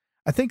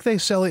 I think they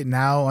sell it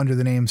now under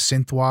the name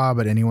Synthwa,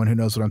 but anyone who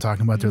knows what I'm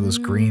talking about, they're those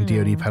green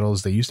DoD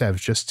pedals. They used to have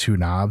just 2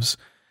 knobs.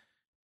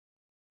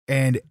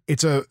 And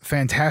it's a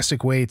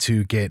fantastic way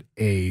to get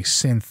a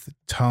synth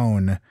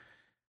tone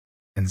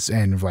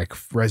and like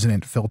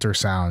resonant filter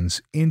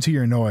sounds into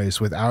your noise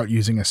without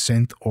using a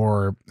synth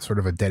or sort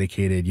of a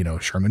dedicated,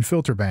 Sherman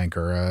filter bank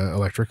or a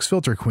Electrix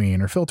Filter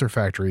Queen or Filter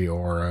Factory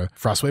or a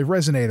Frostwave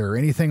resonator or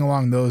anything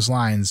along those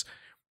lines.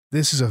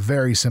 This is a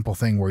very simple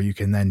thing where you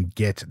can then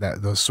get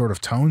those sort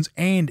of tones,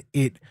 and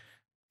it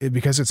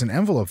because it's an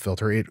envelope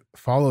filter, it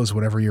follows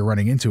whatever you're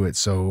running into it.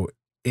 So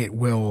it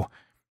will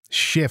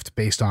shift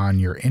based on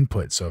your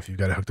input. So if you've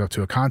got it hooked up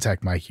to a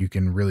contact mic, you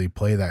can really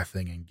play that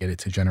thing and get it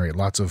to generate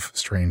lots of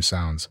strange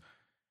sounds.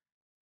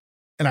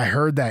 And I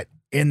heard that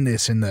in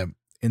the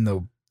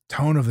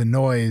tone of the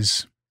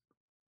noise,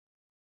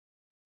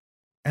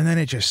 and then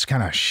it just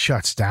kind of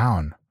shuts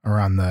down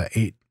around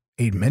the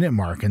 8-minute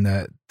mark, and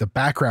the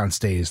background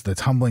stays, the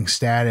tumbling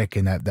static,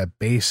 and that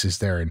bass is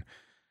there. And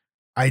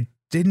I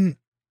didn't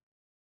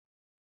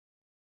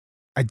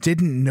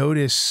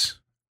notice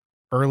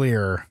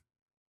earlier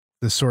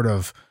the sort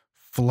of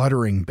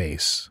fluttering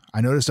bass. I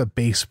noticed a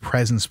bass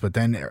presence, but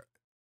then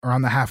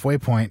around the halfway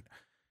point,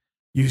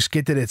 you just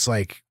get that it's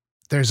like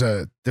there's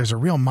a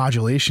real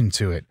modulation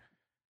to it.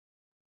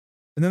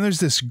 And then there's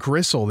this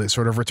gristle that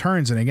sort of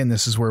returns. And again,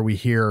 this is where we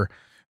hear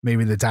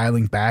maybe the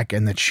dialing back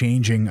and the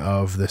changing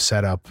of the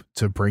setup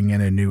to bring in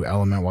a new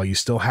element while you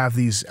still have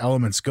these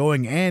elements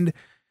going and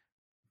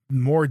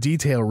more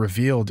detail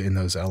revealed in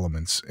those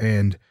elements.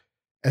 And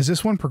as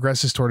this one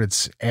progresses toward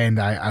its end,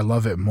 I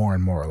love it more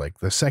and more. Like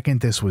the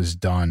second this was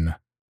done,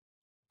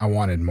 I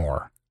wanted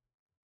more,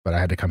 but I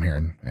had to come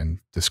here and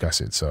discuss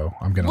it. So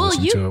I'm going to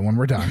listen to it when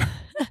we're done.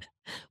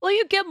 Well,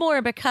 you get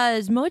more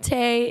because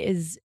Moté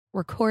is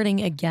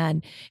recording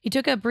again. He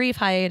took a brief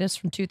hiatus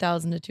from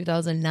 2000 to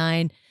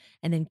 2009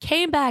 and then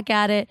came back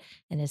at it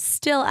and is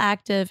still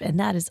active. And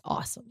that is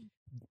awesome.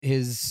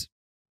 His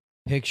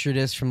picture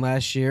disc from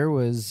last year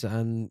was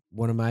on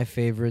one of my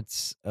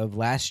favorites of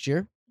last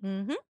year.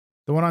 Mm-hmm.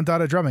 The one on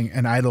Dada Drumming,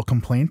 An Idle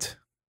Complaint.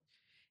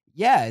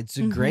 Yeah, it's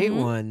a great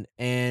one.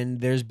 And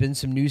there's been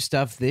some new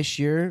stuff this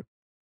year.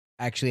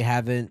 Actually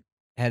haven't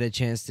had a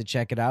chance to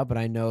check it out, but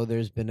I know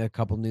there's been a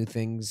couple new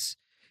things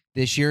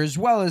this year, as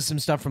well as some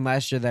stuff from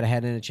last year that I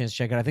hadn't had a chance to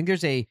check out. I think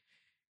there's a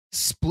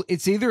split.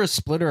 It's either a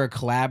split or a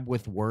collab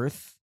with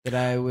Worth that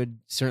I would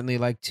certainly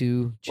like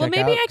to check out.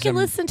 Well, maybe I can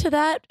listen to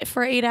that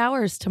for 8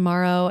 hours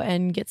tomorrow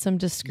and get some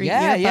discreet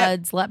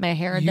earbuds, let my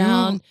hair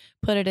down,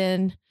 put it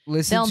in.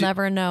 They'll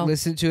never know.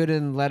 Listen to it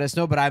and let us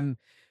know. But I'm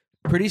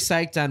pretty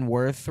psyched on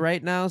Worth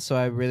right now, so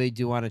I really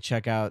do want to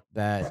check out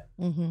that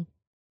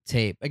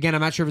tape. Again,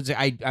 I'm not sure if it's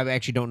I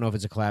actually don't know if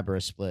it's a collab or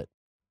a split.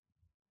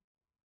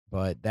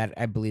 But that,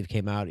 I believe,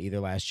 came out either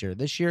last year or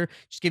this year.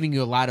 Just giving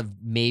you a lot of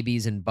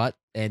maybes and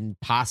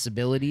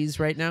possibilities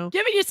right now.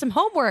 Giving you some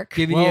homework.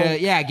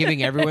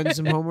 Giving everyone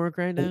some homework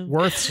right now.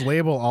 Worth's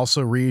label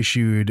also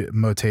reissued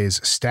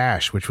Moté's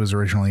Stash, which was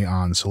originally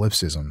on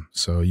Solipsism.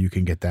 So you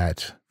can get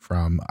that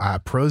from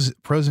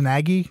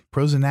Prozenag.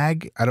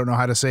 I don't know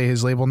how to say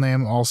his label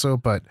name also,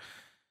 but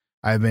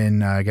I've been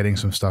getting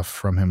some stuff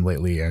from him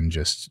lately and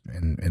just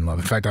in love.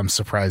 In fact, I'm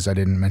surprised I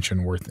didn't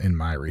mention Worth in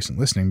my recent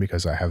listening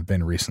because I have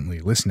been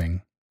recently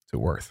listening to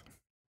Worth.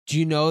 Do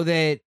you know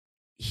that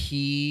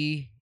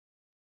he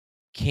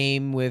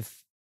came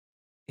with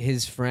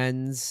his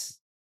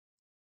friends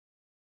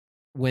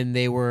when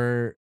they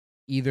were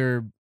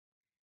either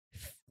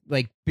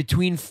like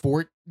between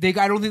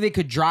I don't think they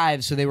could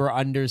drive, so they were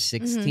under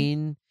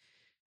 16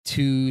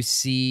 to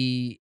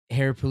see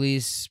Hair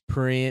Police,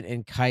 Prurient,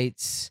 and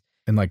Kites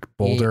in like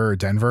Boulder or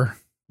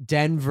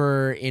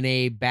Denver in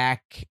a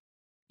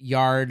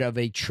backyard of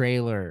a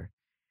trailer.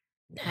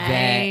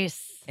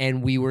 Nice.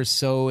 And we were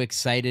so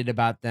excited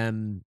about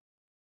them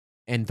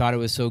and thought it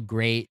was so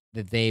great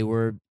that they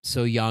were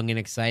so young and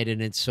excited.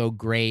 And it's so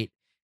great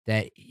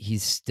that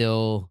he's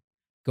still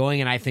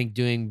going and I think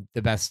doing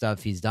the best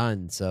stuff he's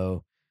done.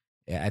 So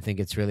yeah, I think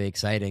it's really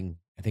exciting.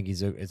 I think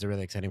it's a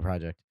really exciting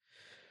project.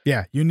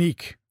 Yeah.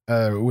 Unique,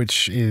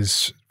 which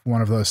is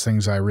one of those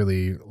things I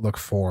really look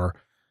for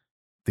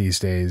these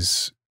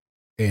days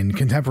in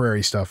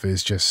contemporary stuff,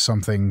 is just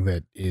something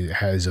that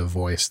has a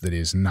voice that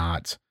is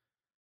not,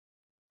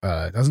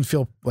 doesn't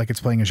feel like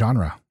it's playing a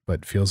genre,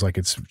 but feels like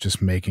it's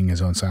just making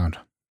his own sound.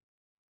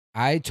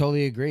 I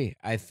totally agree.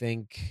 I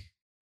think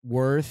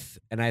Worth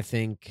and I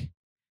think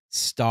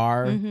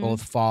Star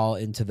both fall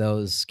into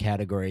those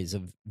categories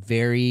of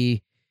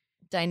very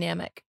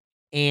dynamic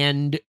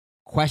and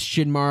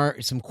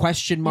some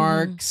question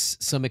marks,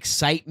 some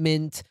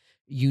excitement,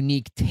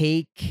 unique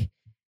take.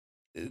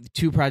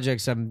 Two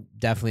projects I'm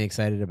definitely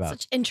excited about.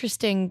 Such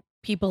interesting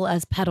people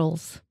as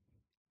pedals.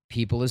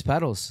 People as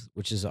pedals,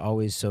 which is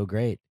always so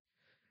great.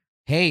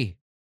 Hey,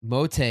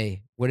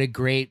 Moté, what a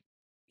great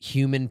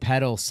human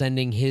pedal,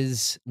 sending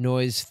his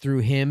noise through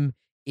him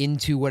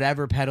into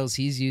whatever pedals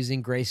he's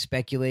using. Grace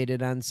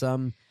speculated on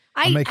some.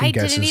 I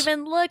didn't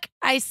even look.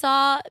 I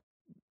saw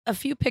a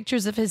few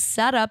pictures of his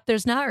setup.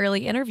 There's not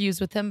really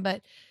interviews with him,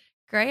 but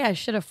Gray, I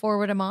should have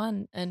forwarded him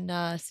on and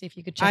see if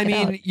you could check it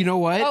out. I mean, you know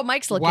what? Oh,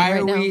 Mike's looking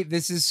right now.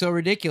 This is so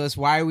ridiculous.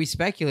 Why are we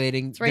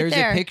speculating? There's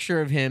a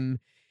picture of him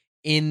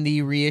in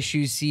the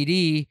reissue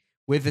CD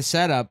with the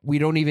setup. We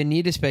don't even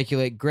need to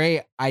speculate.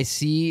 Gray, I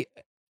see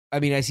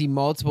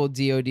multiple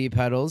DOD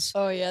pedals.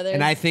 Oh, yeah.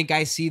 And I think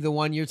I see the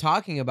one you're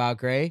talking about,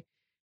 Gray.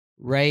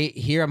 Right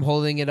here, I'm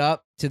holding it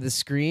up to the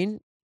screen.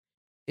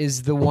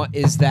 Is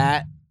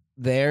that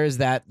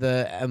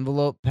the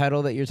envelope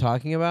pedal that you're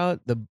talking about?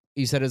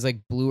 You said it's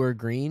like blue or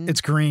green?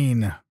 It's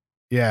green.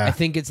 Yeah. I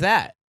think it's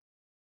that.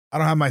 I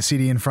don't have my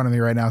CD in front of me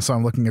right now, so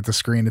I'm looking at the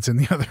screen. It's in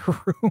the other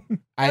room.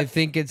 I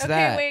think it's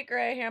that. wait,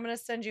 Gray. Here, I'm going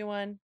to send you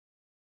one.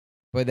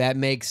 But that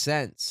makes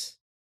sense.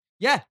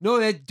 Yeah, no,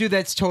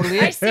 that's totally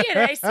it. I see it.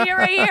 I see it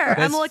right here. I'm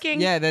That's-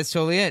 looking. Yeah, that's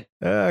totally it.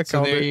 So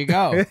Called there it. you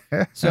go.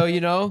 So,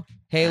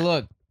 hey,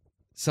 look,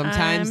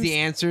 sometimes I'm the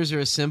answers are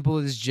as simple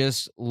as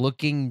just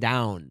looking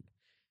down.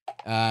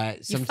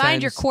 Sometimes You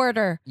find your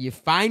quarter. You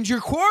find your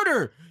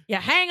quarter. You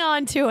hang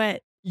on to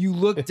it. You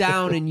look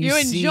down and you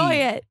see enjoy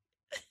it.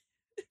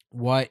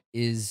 what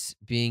is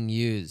being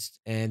used.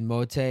 And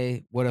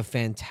Mote, what a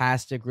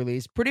fantastic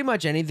release. Pretty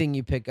much anything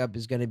you pick up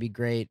is going to be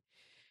great.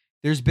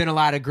 There's been a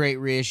lot of great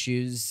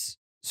reissues.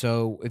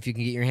 So if you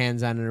can get your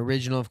hands on an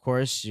original, of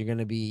course, you're going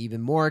to be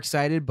even more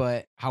excited.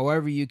 But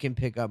however you can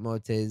pick up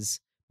Mote's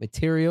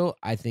material,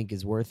 I think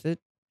is worth it.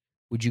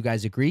 Would you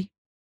guys agree?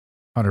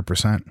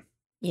 100%.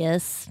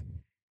 Yes.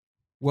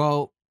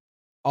 Well,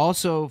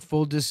 also,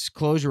 full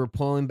disclosure, we're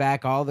pulling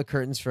back all the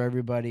curtains for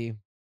everybody.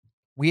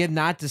 We have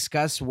not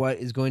discussed what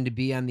is going to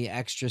be on the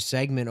extra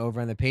segment over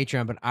on the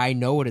Patreon, but I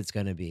know what it's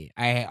going to be.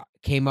 I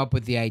came up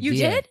with the idea. You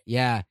did?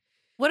 Yeah.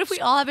 What if we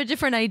all have a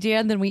different idea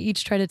and then we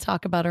each try to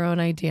talk about our own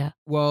idea?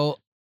 Well,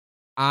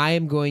 I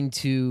am going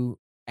to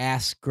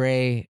ask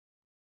Gray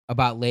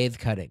about lathe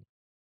cutting.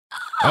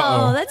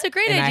 Uh-oh. Oh, that's a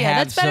great And I idea.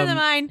 have That's better than some-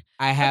 mine.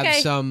 I have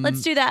Okay, some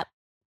Let's do that.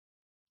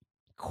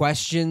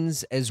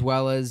 questions as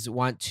well as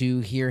want to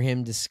hear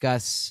him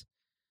discuss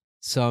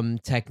some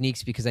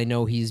techniques because I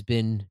know he's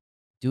been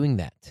doing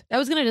that. I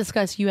was going to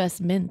discuss U.S.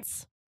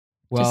 mints.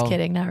 Well, Just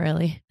kidding. Not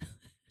really.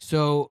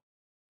 So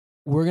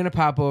we're going to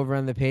pop over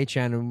on the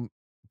Patreon and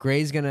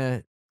Gray's going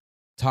to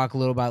talk a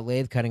little about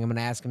lathe cutting. I'm going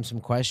to ask him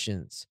some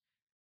questions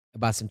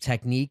about some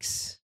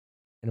techniques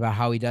and about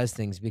how he does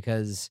things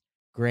because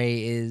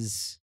Gray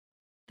is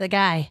The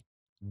guy.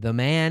 the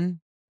man.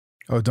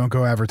 Oh, don't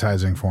go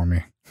advertising for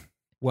me.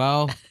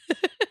 Well,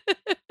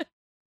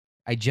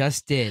 I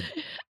just did.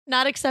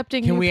 Not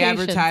accepting Can new we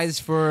patients. advertise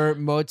for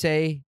Mote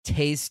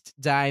Taste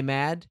Die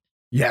Mad?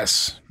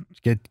 Yes.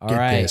 Get All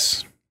right.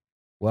 this.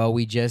 Well,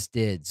 we just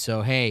did.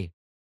 So, hey,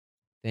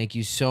 thank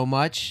you so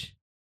much.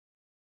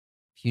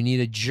 If you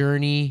need a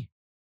journey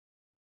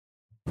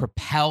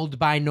propelled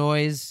by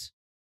noise,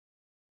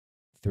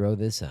 throw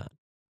this on.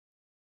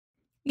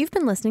 You've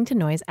been listening to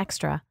Noise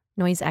Extra.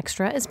 Noise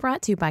Extra is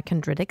brought to you by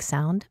Chondritic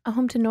Sound, a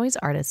home to noise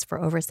artists for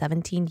over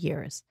 17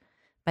 years,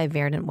 by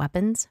Verdant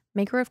Weapons,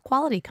 maker of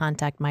quality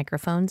contact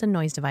microphones and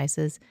noise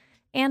devices,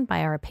 and by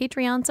our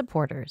Patreon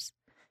supporters.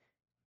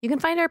 You can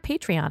find our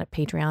Patreon at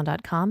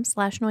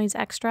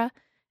patreon.com/noiseextra,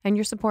 and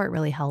your support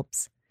really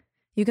helps.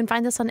 You can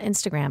find us on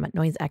Instagram at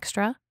Noise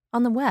Extra,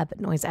 on the web at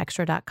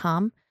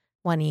noiseextra.com,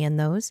 1 E in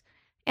those,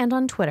 and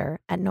on Twitter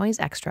at Noise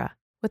Extra,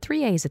 with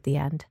 3 A's at the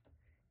end.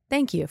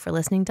 Thank you for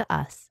listening to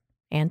us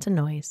and to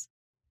Noise.